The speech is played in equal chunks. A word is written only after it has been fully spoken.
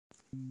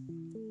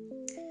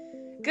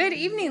Good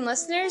evening,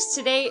 listeners.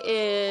 Today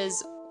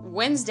is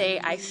Wednesday,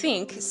 I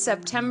think,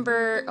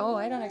 September... Oh,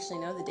 I don't actually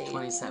know the date.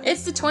 27th.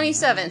 It's the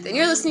 27th, and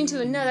you're listening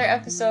to another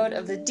episode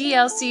of the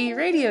DLC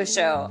radio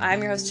show.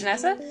 I'm your host,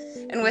 Janessa,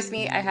 and with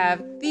me I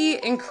have the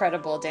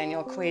incredible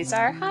Daniel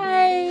Quasar.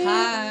 Hi!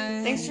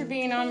 Hi! Thanks for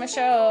being on my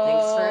show.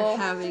 Thanks for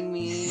having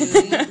me.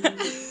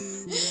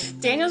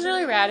 Daniel's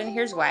really rad, and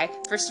here's why.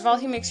 First of all,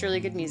 he makes really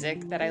good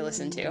music that I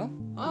listen to.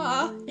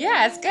 Aw!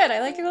 Yeah, it's good.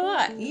 I like it a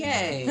lot.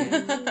 Yay!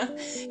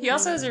 He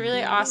also has a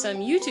really awesome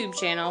YouTube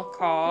channel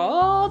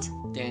called...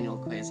 Daniel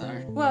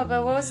Quasar. Well,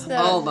 but what was the...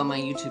 Oh, but my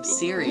YouTube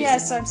series.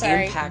 Yes, I'm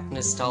sorry. Impact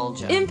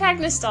Nostalgia. Impact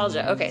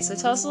Nostalgia. Okay, so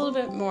tell us a little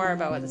bit more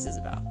about what this is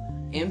about.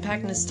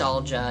 Impact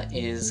Nostalgia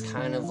is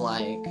kind of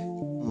like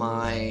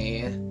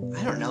my...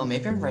 I don't know,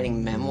 maybe I'm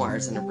writing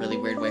memoirs in a really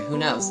weird way, who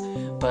knows?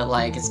 But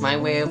like, it's my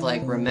way of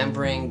like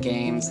remembering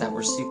games that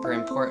were super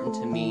important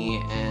to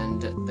me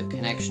and the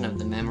connection of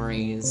the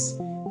memories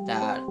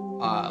that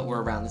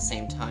were around the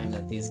same time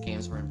that these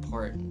games were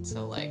important.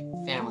 So like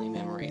family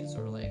memories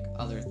or like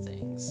other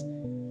things.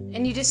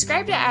 And you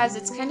described it as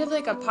it's kind of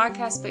like a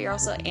podcast, but you're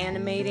also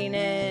animating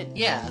it.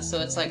 Yeah, so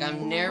it's like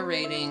I'm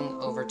narrating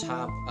over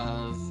top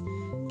of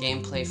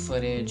gameplay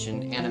footage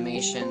and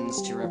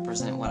animations to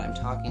represent what I'm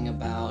talking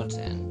about,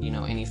 and, you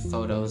know, any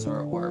photos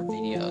or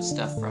video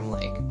stuff from,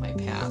 like, my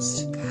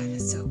past. God,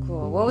 that's so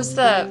cool. What was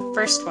the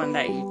first one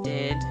that you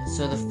did?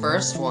 So the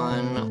first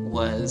one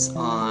was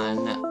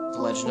on The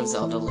Legend of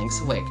Zelda Link's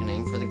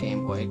Awakening for the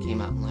Game Boy. It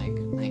came out in, like,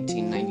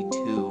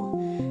 1992.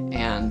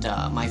 And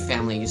my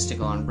family used to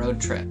go on road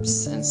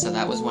trips, and so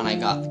that was when I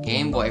got the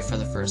Game Boy for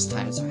the first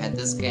time. So I had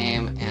this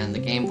game and the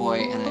Game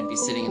Boy, and I'd be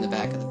sitting in the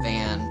back of the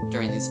van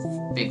during these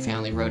big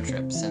family road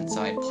trips, and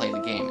so I'd play the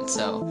game. And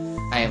so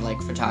I have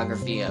like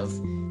photography of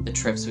the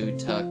trips we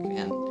took,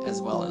 and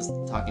as well as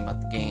talking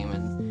about the game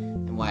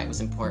and why it was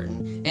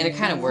important. And it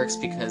kind of works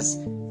because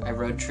I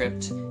road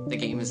tripped. The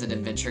game is an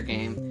adventure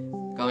game.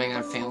 Going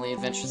on family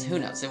adventures, who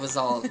knows? It was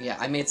all, yeah,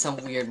 I made some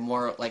weird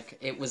more, like,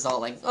 it was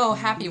all like, oh,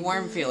 happy,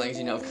 warm feelings,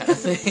 you know, kind of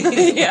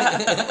thing.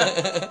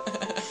 Yeah.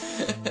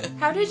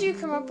 How did you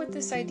come up with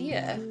this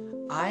idea?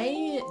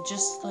 I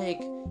just, like,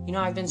 you know,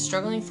 I've been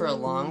struggling for a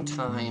long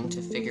time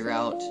to figure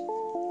out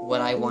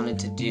what I wanted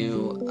to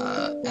do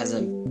as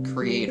a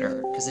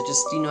creator, because it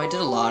just, you know, I did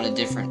a lot of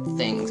different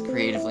things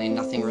creatively and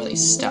nothing really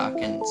stuck,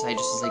 and so I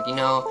just was like, you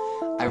know,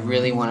 I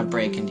really want to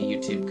break into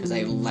YouTube because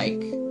I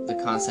like the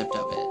concept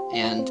of it,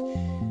 and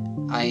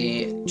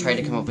I tried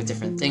to come up with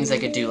different things I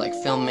could do, like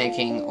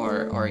filmmaking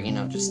or you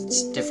know,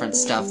 just different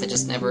stuff that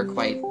just never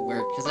quite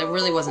worked because I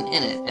really wasn't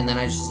in it. And then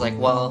I just was like,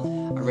 well,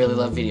 I really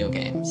love video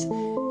games,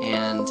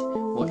 and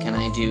what can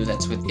I do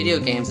that's with video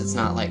games? It's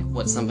not like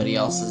what somebody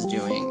else is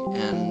doing.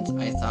 And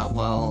I thought,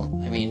 well,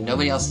 I mean,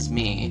 nobody else is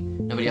me.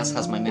 Nobody else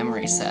has my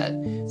memory set.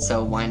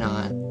 So why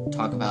not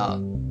talk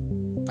about,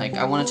 like,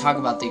 I want to talk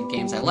about the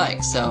games I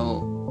like.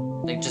 So,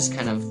 like, just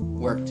kind of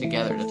work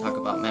together to talk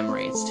about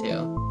memories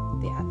too.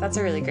 Yeah, that's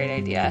a really great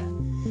idea.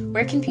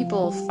 Where can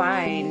people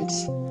find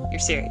your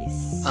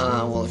series?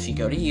 Well, if you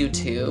go to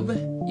YouTube,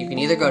 you can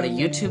either go to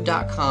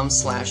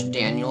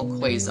youtube.com/Daniel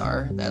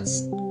Quasar.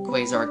 That's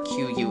Quasar,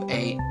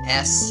 Quasar.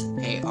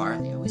 They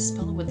always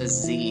spell it with a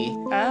Z.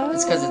 Oh.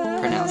 It's because it's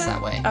pronounced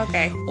that way.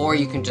 Okay. Or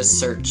you can just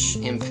search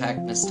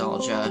Impact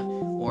Nostalgia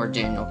or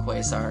Daniel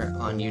Quasar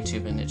on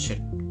YouTube and it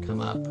should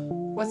come up.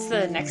 What's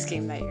the next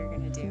game that you're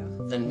going to do?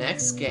 The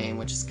next game,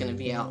 which is going to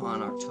be out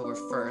on October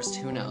 1st,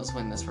 who knows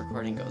when this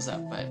recording goes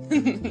up, but,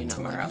 you know,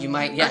 Tomorrow. You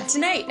might, yeah.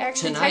 Tonight,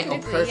 actually, Tonight, oh,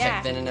 technically, perfect.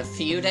 yeah. Then in a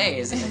few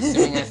days,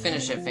 assuming I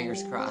finish it,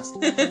 fingers crossed,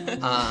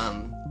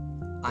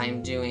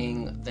 I'm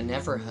doing The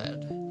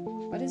Neverhood.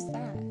 What is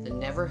that? The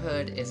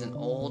Neverhood is an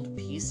old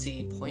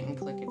PC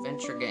point-and-click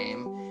adventure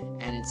game,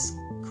 and it's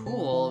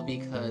cool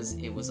because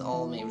it was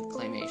all made with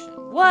claymation.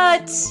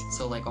 What?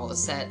 So, like, all the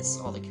sets,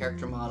 all the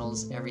character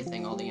models,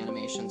 everything, all the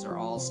animations are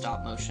all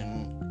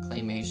stop-motion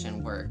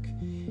claymation work,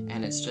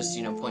 and it's just,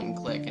 you know,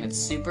 point-and-click, and it's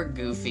super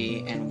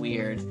goofy and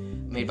weird,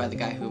 made by the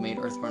guy who made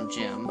Earthworm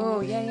Jim.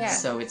 Oh, yeah.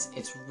 So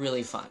it's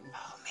really fun. Oh, man.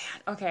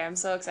 Okay, I'm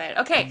so excited.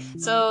 Okay,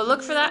 so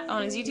look for that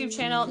on his YouTube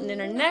channel, and in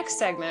our next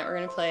segment, we're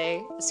going to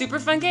play a super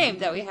fun game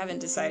that we haven't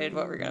decided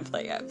what we're going to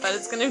play yet, but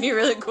it's going to be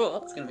really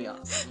cool. It's going to be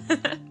awesome.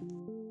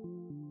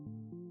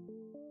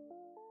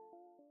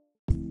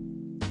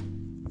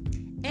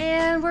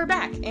 And we're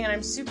back, and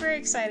I'm super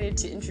excited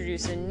to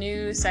introduce a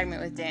new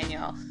segment with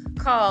Daniel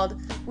called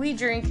We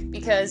Drink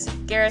Because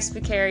Garrus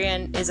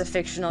Vakarian is a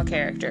Fictional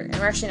Character. And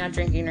we're actually not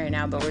drinking right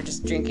now, but we're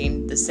just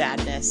drinking the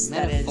sadness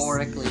that is...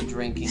 Metaphorically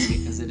drinking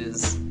because it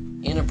is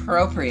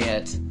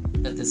inappropriate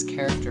that this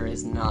character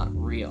is not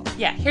real.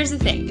 Yeah, here's the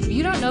thing. If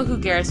you don't know who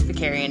Garrus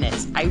Vakarian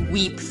is, I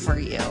weep for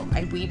you.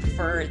 I weep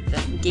for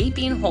the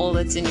gaping hole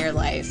that's in your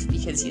life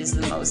because he is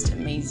the most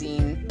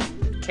amazing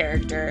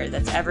character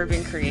that's ever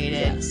been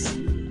created. Yes.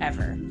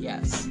 Ever.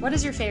 Yes. What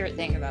is your favorite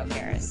thing about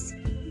Garrus?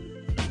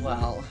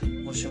 Well,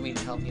 should we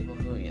tell people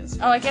who he is?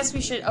 Oh, I guess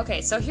we should.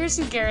 Okay, so here's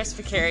who Garrus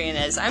Vakarian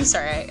is. I'm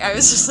sorry, I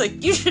was just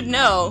like, you should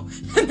know,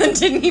 and then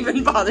didn't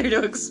even bother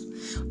to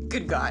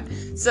Good God.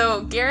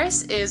 So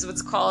Garrus is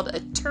what's called a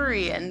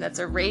Turian. That's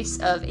a race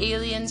of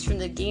aliens from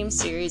the game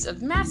series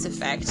of Mass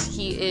Effect.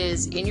 He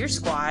is in your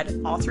squad,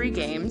 all 3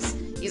 games.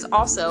 He's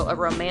also a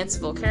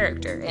romanceable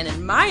character. And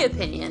in my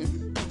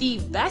opinion, the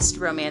best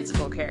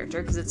romanceable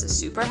character, because it's a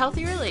super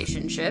healthy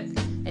relationship,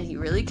 and he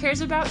really cares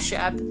about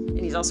Shep,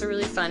 and he's also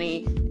really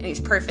funny, and he's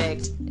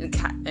perfect in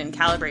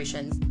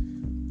calibrations.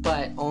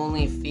 But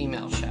only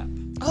female Shep.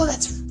 Oh,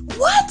 that's...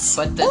 What?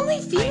 But Only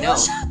female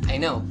Shep? I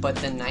know, but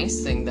the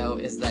nice thing though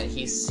is that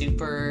he's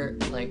super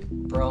like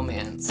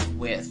bromance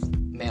with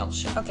male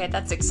Shep. Okay,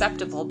 that's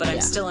acceptable, but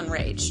I'm still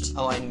enraged.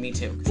 Oh, and me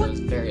too, because I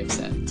was very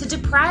upset. To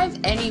deprive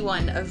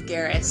anyone of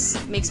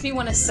Garrus makes me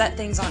want to set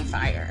things on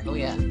fire. Oh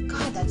yeah.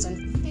 God, that's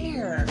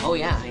unfair. Oh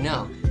yeah, I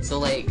know. So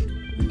like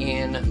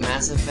in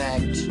Mass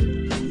Effect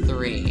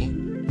 3,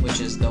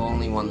 which is the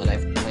only one that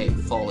I've played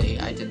fully,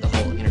 I did the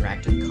whole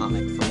interactive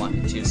comic for 1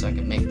 and 2 so I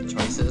could make the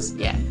choices.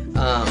 Yeah.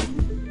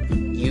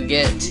 You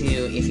get to,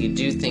 if you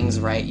do things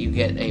right, you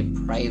get a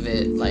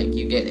private, like,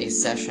 you get a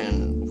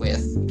session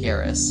with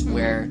Garrus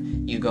where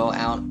you go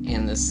out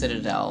in the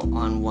Citadel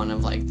on one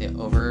of, like, the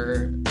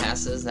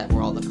overpasses that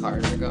where all the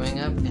cars are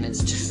going up, and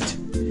it's just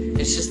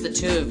the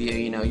 2 of you,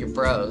 you know, your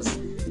bros,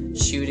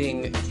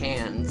 shooting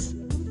cans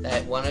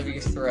that one of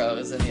you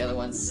throws and the other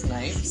one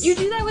snipes. You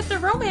do that with the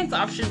romance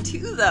option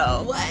too,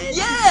 though. What?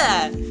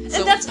 Yeah! And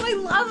that's what I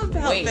love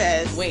about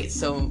this. Wait,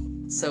 so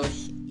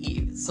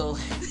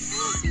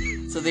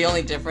the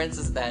only difference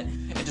is that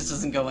it just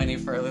doesn't go any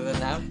further than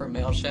that for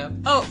male Shep?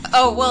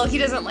 Oh, well, he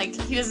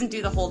doesn't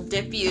do the whole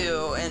dip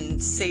you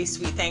and say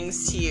sweet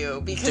things to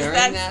you because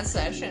during that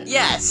session?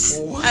 Yes,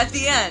 what? At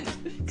the end.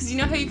 Because you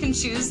know how you can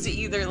choose to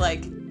either,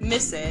 like,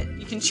 miss it,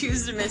 you can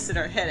choose to miss it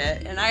or hit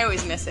it, and I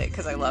always miss it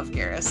because I love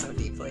Garrus so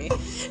deeply.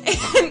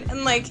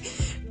 and like,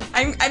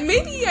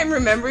 maybe I'm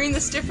remembering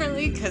this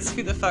differently because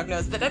who the fuck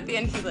knows, but at the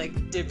end he,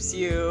 like, dips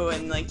you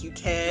and, like, you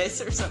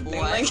kiss or something.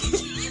 What? Like,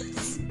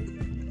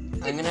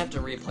 I'm gonna have to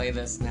replay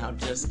this now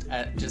just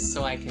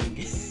so I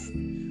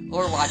can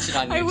or watch it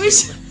on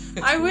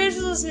YouTube. I wish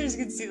listeners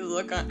could see the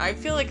look on. I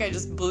feel like I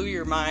just blew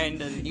your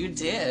mind and you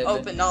did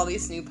opened all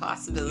these new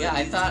possibilities. Yeah,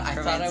 I thought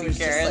I was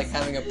just like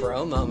having a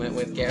bro moment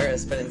with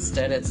Garrus, but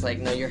instead it's like,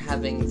 no, you're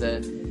having the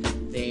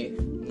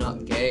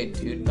not gay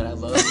dude, but I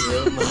love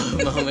you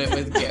moment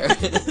with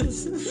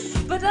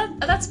Garrus. But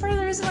that's part of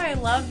the reason why I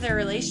love their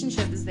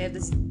relationship is they have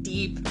this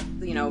deep,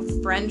 you know,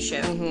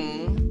 friendship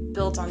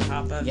built on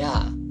top of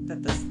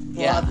that this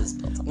love is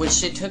built on.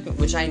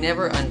 Which I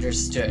never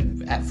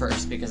understood at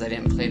first because I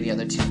didn't play the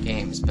other 2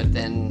 games, but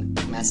then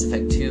Mass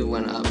Effect 2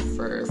 went up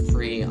for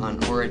free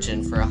on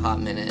Origin for a hot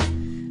minute,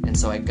 and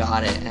so I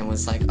got it and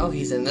was like, oh,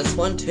 he's in this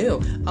one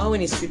too. Oh, and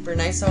he's super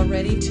nice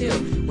already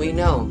too. Wait,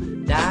 no,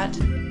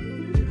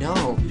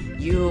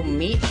 you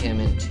meet him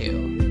in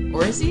 2.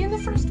 Or is he in the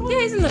first one? Yeah,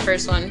 he's in the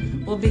first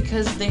one. Well,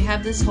 because they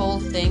have this whole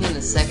thing in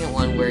the second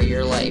one where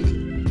you're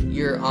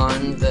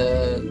on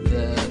the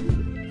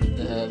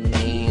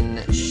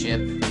main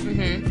ship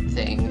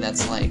thing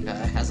that's like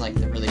has like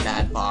the really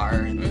bad bar,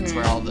 and that's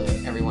where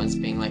everyone's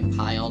being like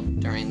piled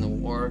during the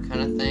war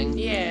kind of thing.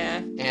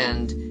 Yeah.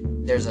 And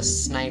there's a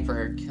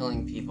sniper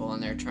killing people,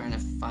 and they're trying to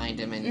find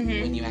him, and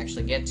when you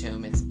actually get to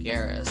him, it's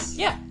Garrus.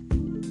 Yeah.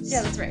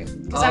 Yeah, that's right.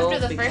 Because after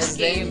the first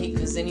game...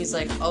 Because then he's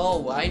like,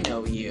 oh, I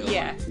know you.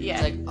 Yeah.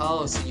 It's like,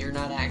 oh, so you're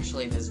not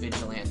actually this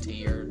vigilante,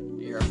 you're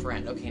a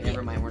friend. Okay,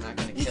 never mind, we're not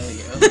gonna kill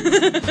you.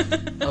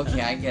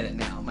 Okay, I get it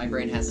now. My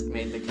brain hasn't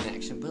made the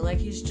connection. But, like,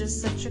 he's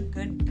just such a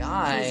good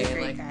guy. He's a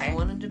great guy. I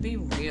want him to be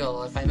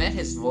real. If I met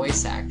his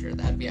voice actor,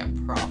 that'd be a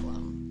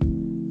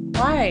problem.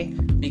 Why?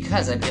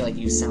 Because I'd be like,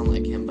 you sound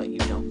like him, but you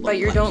don't look like him. But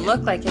you don't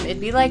look like him. It'd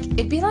be like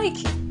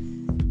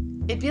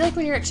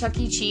when you're at Chuck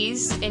E.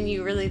 Cheese and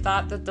you really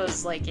thought that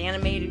those, like,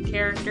 animated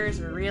characters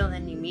were real, and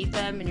then you meet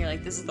them and you're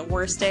like, this is the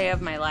worst day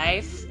of my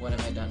life. What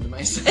have I done to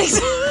myself?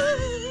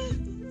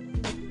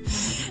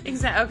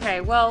 Exactly.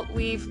 Okay, well,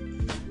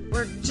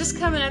 we're just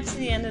coming up to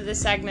the end of this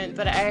segment,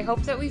 but I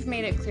hope that we've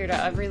made it clear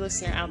to every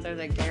listener out there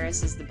that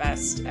Garrus is the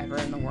best ever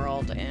in the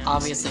world. And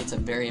obviously, it's a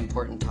very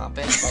important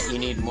topic that you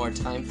need more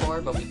time for,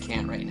 but we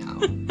can't right now.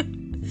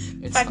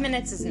 5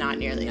 minutes is not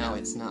nearly enough. No,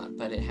 it's not,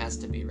 but it has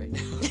to be right now.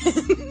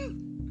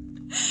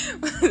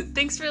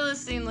 Thanks for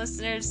listening,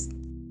 listeners.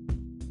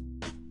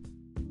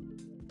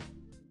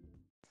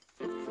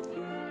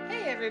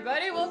 Hey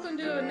everybody, welcome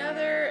to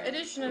another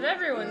edition of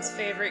everyone's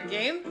favorite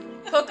game,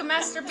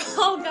 Pokemaster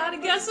Paul Gotta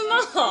Guess 'Em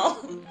All.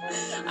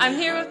 I'm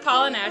here with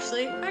Paul and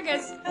Ashley. Hi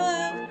guys.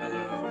 Hello.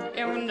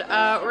 And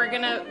we're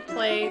gonna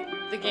play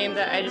the game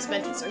that I just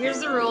mentioned. So here's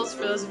the rules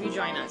for those of you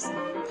joining us.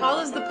 Paul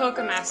is the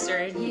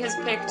Pokemaster, and he has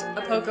picked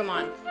a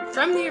Pokemon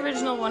from the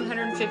original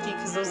 150,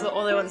 because those are the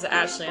only ones that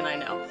Ashley and I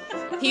know.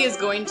 He is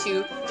going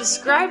to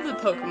describe the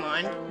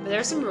Pokemon, but there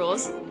are some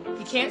rules.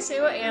 He can't say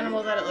what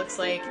animal that it looks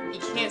like. He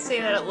can't say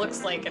that it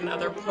looks like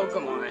another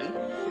Pokemon.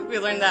 We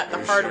learned that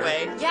the hard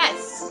way.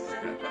 Yes!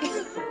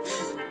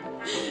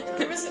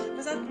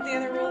 Was that the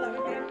other rule that we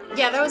made?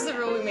 Yeah, that was the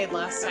rule we made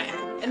last time.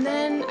 And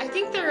then I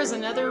think there was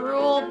another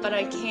rule, but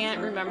I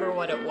can't remember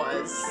what it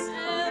was.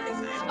 Be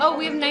fine. Oh,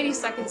 we have 90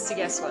 seconds to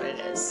guess what it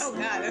is. Oh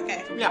God.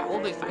 Okay. Yeah, we'll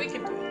be We fine.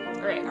 can do it.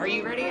 All right, are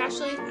you ready,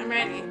 Ashley? I'm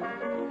ready.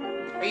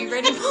 Are you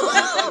ready?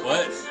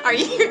 What? Are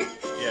you?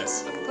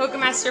 Yes.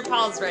 Pokemaster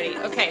Paul's ready.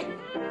 Okay,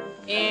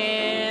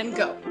 and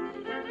go.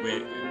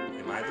 Wait,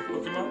 am I the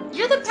Pokemon?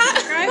 You're the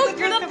Describe the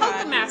you're the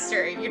Pokemon.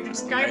 Pokemaster. You're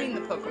describing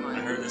the I Pokemon.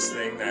 heard this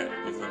thing that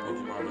if a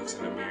Pokemon looks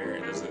in a mirror,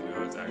 it doesn't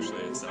know it's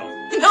actually itself.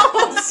 No,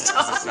 Because it's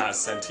stop. not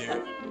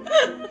sentient.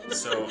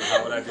 So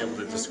how would I be able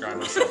to describe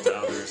myself to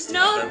others to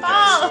No, let them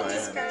Paul.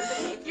 guess who I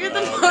am? You're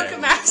the Oh, okay.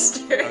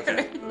 Pokemaster.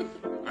 Okay.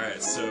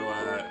 Alright, so if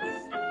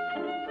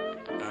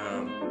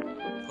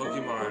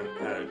Pokemon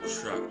had a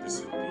truck,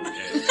 this would be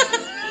it.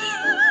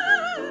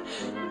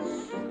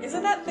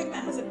 Isn't that thing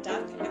that has a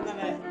duck and then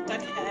a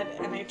duck head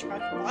and a truck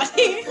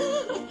body?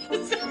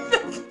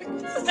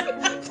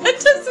 That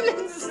doesn't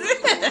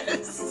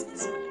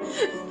exist.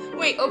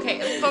 Wait, okay.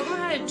 If Pokemon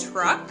had a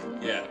truck,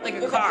 Yeah. like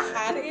a If car, it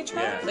had a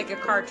truck? Yeah. like a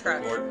car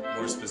truck.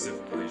 More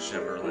specifically,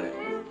 Chevrolet.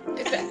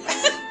 If it,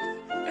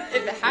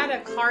 if it had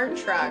a car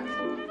truck,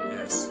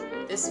 Yes.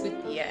 this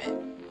would be it.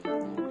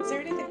 Is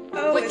there anything?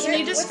 Oh, Wait, is can there,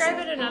 you describe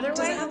it another Does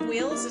way? it have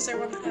wheels? Is there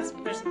one that has?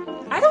 There's,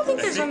 I don't think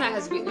I there's think- one that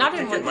has not I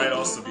in think one. it might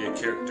also be a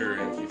character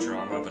in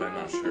Futurama, but I'm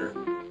not sure.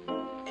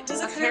 does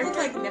A it kind of look character?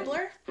 like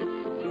Nibbler?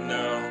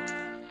 No.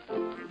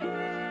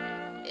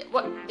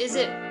 What is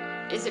it?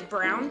 Is it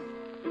brown?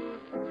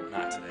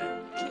 Not today.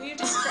 Can you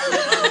describe?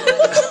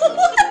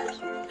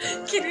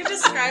 Can you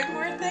describe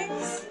more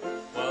things?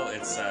 Well,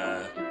 it's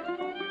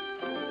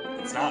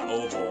not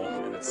oval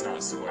and it's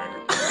not square.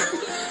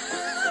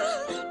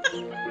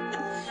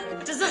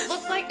 Does it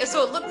look like?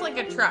 So it looked like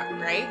a truck,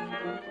 right?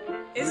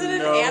 Is it an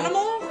No.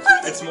 animal?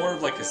 It's more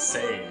of like a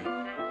saying,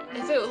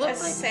 If it looked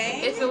A like,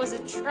 saying? if it was a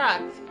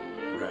truck,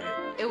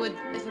 right? it would.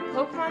 If a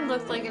Pokemon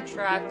looked like a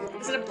truck,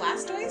 Is it a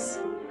Blastoise?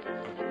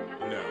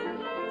 No.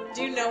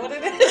 Do you know what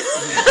it is?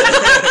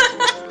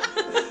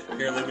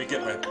 Here, let me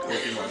get my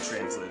Pokemon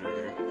translator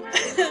here.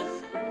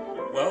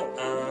 Well,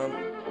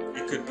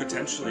 it could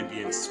potentially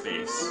be in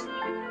space.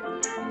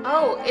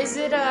 oh, is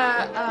it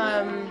a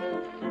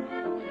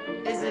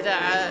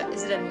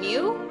is it a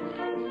Mew?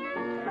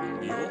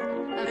 Mule?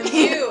 A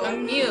Mew. A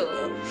Mew.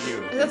 A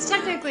Mew. That's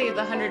technically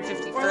the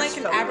 151st. Or like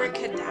an Pokemon.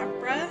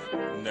 abracadabra?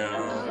 No.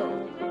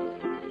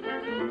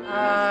 Oh.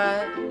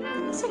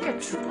 Looks like a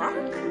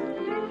truck.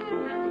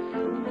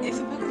 If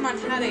a Pokemon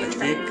had a I truck.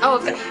 think. Oh,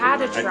 if it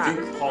had a I truck. think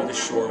Pauly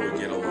Shore would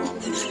get along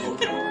with this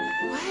Pokemon.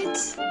 What?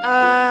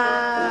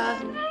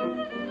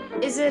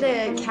 Is it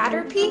a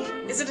Caterpie?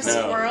 Is it a No.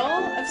 squirrel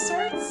of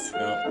sorts?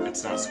 No,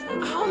 it's not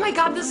Squirtle. Oh my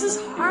god, this is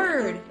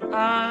hard.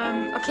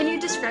 Can you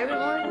describe it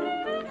more?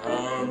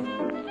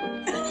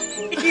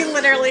 He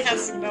literally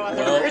has no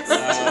other Well, words.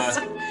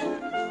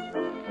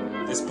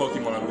 this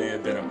Pokemon may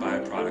have been a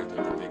byproduct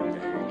of the Big Bang.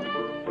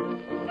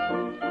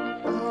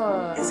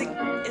 Oh. Is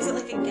it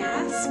like a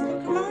gas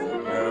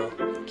Pokemon? No,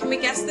 Can we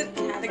guess the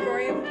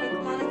category of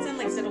Pokemon it's in?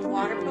 Like, is it a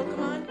water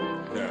Pokemon?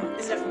 no.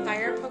 Is it a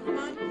fire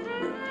Pokemon?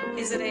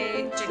 Is it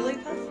a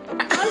Jigglypuff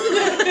Pokemon?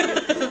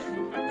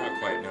 Not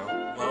quite, no.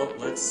 Well,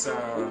 let's, Wait, a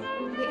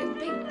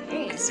Big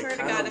Bang. I swear to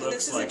kinda God, if looks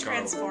this is a like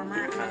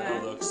Transformer, it I'm kinda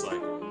gonna... looks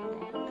like,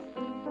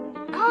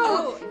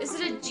 Oh, is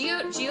it a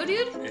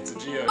Geodude? it's a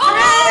Geodude.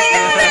 Oh,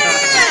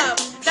 Yeah!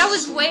 That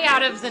was way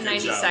out of the Good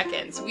 90 job.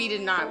 seconds. We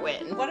did not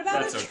win. What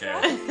about That's a okay.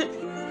 truck?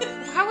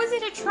 How was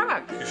it a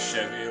truck? A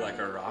Chevy like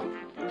a rock.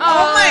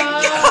 Oh my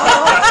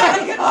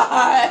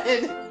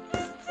god!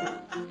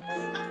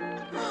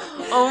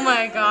 Oh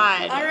my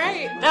god. All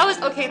right. That was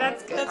okay.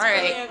 That's good. That's All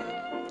right.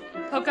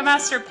 brilliant.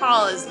 Pokemaster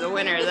Paul is the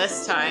winner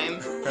this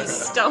time. He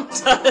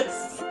stumped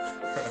us.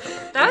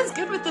 That was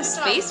good with the Good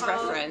job, space Paul.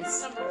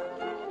 reference.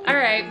 All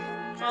right,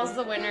 Paul's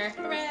the winner.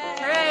 Hooray!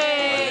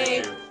 Hooray!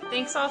 Thank you.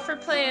 Thanks all for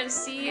playing.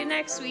 See you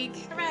next week.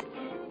 Hooray!